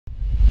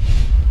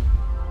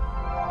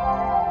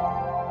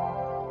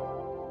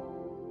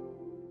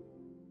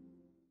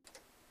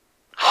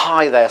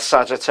Hi there,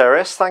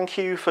 Sagittarius. Thank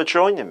you for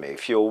joining me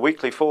for your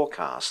weekly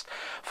forecast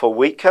for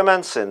week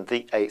commencing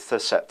the 8th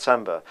of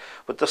September,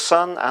 with the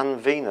Sun and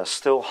Venus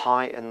still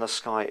high in the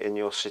sky in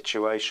your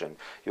situation,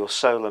 your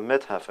solar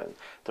midheaven.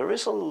 There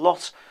is a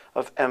lot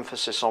of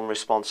emphasis on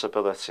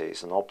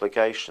responsibilities and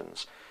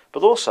obligations,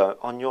 but also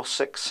on your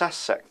success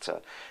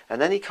sector,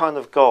 and any kind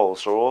of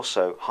goals are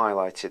also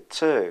highlighted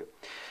too.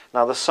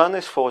 Now, the Sun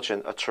is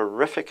forging a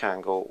terrific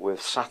angle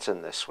with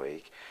Saturn this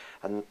week.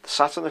 And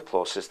Saturn, of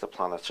course, is the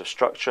planet of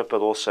structure, but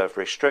also of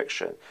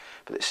restriction.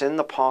 But it's in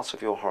the part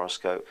of your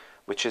horoscope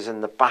which is in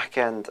the back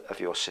end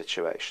of your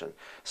situation.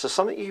 So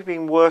something you've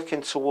been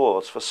working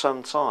towards for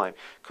some time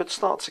could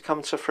start to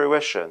come to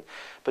fruition.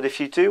 But if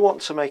you do want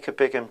to make a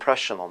big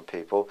impression on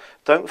people,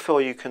 don't feel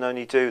you can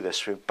only do this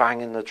through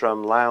banging the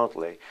drum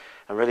loudly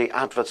and really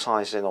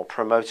advertising or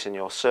promoting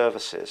your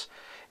services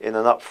in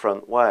an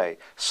upfront way.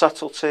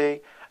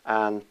 Subtlety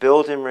and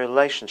building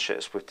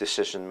relationships with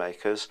decision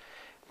makers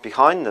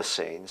behind the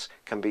scenes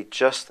can be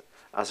just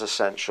as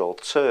essential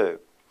too.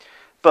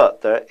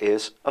 But there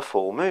is a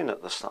full moon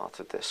at the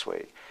start of this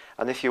week,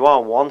 and if you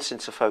are wanting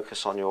to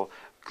focus on your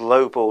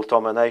global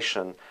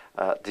domination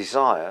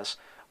desires,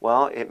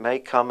 well, it may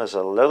come as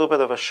a little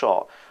bit of a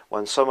shock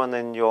when someone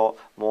in your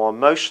more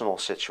emotional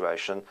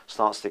situation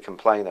starts to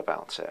complain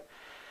about it.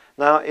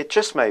 Now, it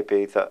just may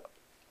be that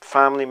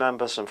family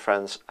members and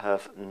friends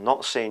have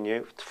not seen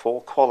you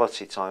for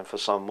quality time for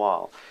some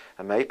while,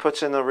 and may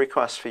put in a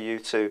request for you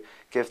to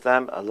give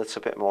them a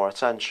little bit more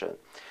attention.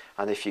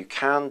 And if you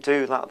can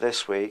do that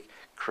this week,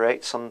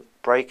 create some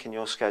break in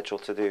your schedule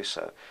to do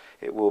so.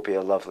 It will be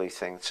a lovely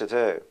thing to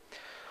do.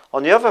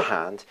 On the other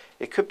hand,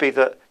 it could be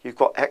that you've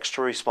got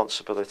extra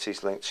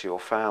responsibilities linked to your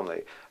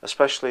family,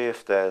 especially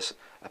if there's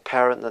a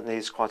parent that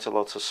needs quite a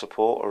lot of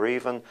support, or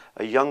even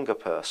a younger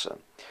person.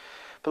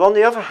 But on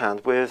the other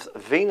hand, with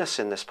Venus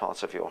in this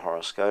part of your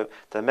horoscope,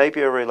 there may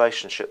be a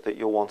relationship that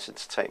you're wanting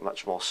to take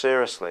much more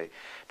seriously.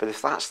 But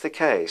if that's the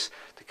case,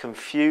 the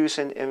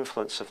confusing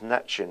influence of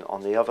Neptune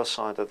on the other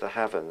side of the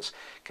heavens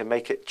can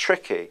make it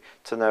tricky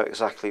to know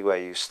exactly where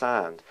you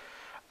stand.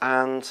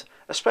 And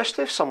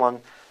especially if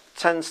someone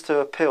tends to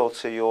appeal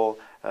to your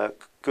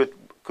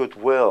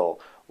goodwill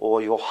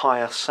or your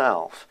higher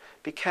self,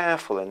 be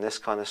careful in this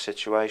kind of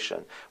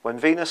situation. When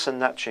Venus and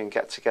Neptune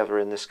get together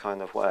in this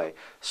kind of way,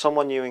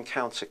 someone you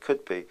encounter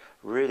could be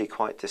really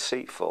quite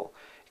deceitful.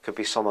 It could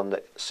be someone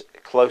that's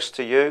close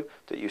to you,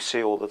 that you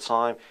see all the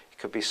time. It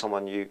could be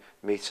someone you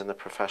meet in a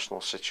professional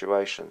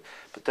situation.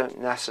 But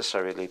don't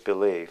necessarily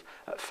believe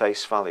at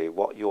face value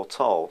what you're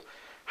told,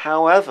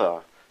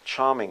 however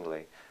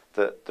charmingly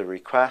that the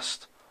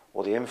request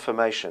or the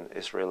information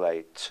is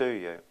relayed to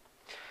you.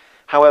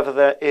 However,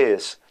 there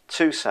is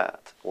two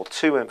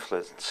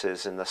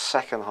influences in the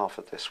second half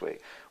of this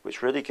week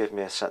which really give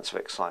me a sense of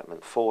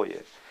excitement for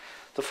you.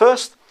 The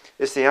first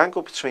is the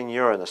angle between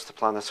Uranus, the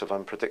planet of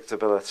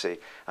unpredictability,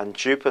 and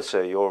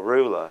Jupiter, your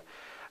ruler,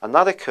 and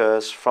that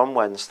occurs from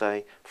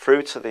Wednesday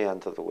through to the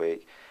end of the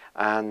week.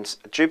 And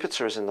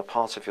Jupiter is in the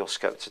part of your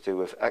scope to do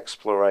with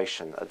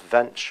exploration,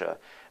 adventure,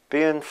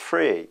 being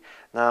free.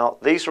 Now,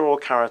 these are all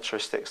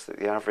characteristics that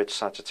the average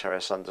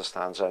Sagittarius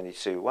understands only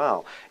too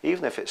well,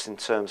 even if it's in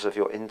terms of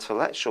your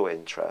intellectual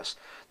interest,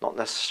 not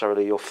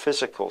necessarily your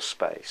physical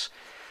space.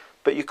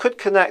 But you could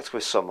connect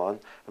with someone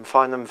and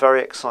find them very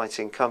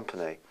exciting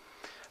company.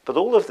 But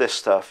all of this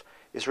stuff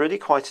is really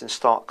quite in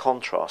stark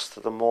contrast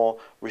to the more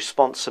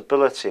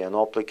responsibility and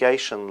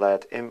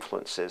obligation-led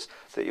influences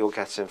that you're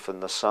getting from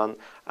the Sun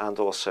and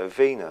also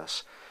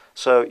Venus.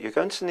 So you're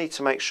going to need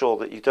to make sure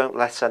that you don't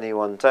let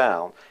anyone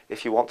down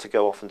if you want to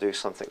go off and do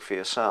something for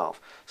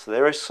yourself. So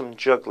there is some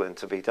juggling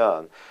to be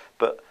done,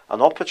 but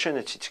an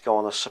opportunity to go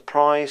on a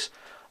surprise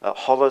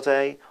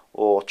holiday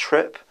or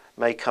trip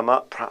may come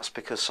up, perhaps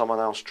because someone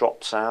else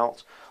drops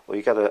out, or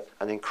you get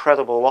an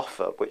incredible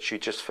offer which you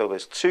just feel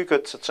is too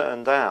good to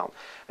turn down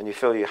and you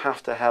feel you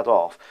have to head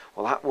off.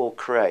 Well, that will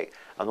create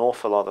an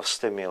awful lot of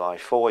stimuli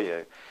for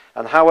you.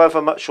 And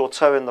however much you're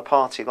toeing the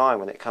party line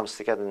when it comes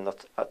to getting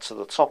to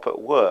the top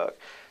at work,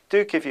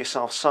 do give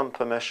yourself some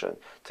permission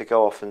to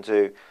go off and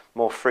do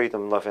more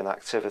freedom-loving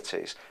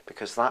activities,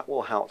 because that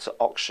will help to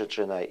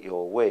oxygenate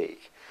your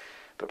week.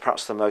 But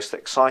perhaps the most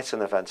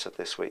exciting event of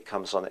this week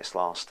comes on its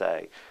last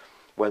day,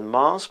 when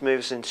Mars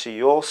moves into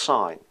your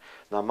sign.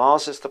 Now,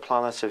 Mars is the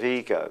planet of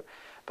ego,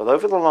 but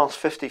over the last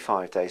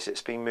 55 days,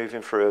 it's been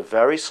moving through a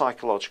very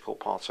psychological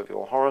part of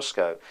your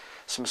horoscope.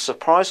 Some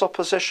surprise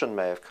opposition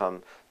may have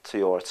come to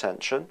your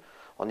attention.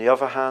 On the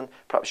other hand,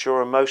 perhaps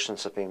your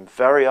emotions have been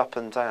very up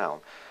and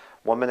down.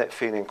 One minute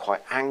feeling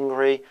quite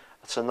angry,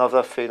 at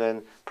another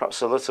feeling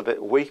perhaps a little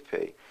bit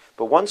weepy.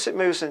 But once it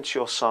moves into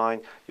your sign,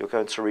 you're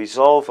going to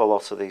resolve a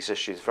lot of these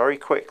issues very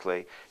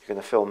quickly. You're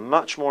going to feel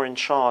much more in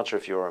charge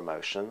of your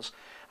emotions,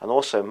 and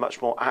also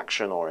much more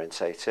action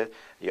orientated.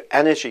 Your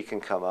energy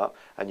can come up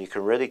and you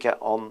can really get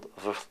on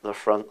the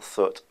front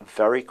foot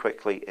very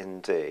quickly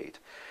indeed.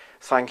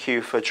 Thank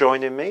you for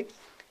joining me.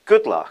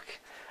 Good luck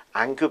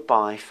and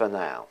goodbye for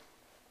now.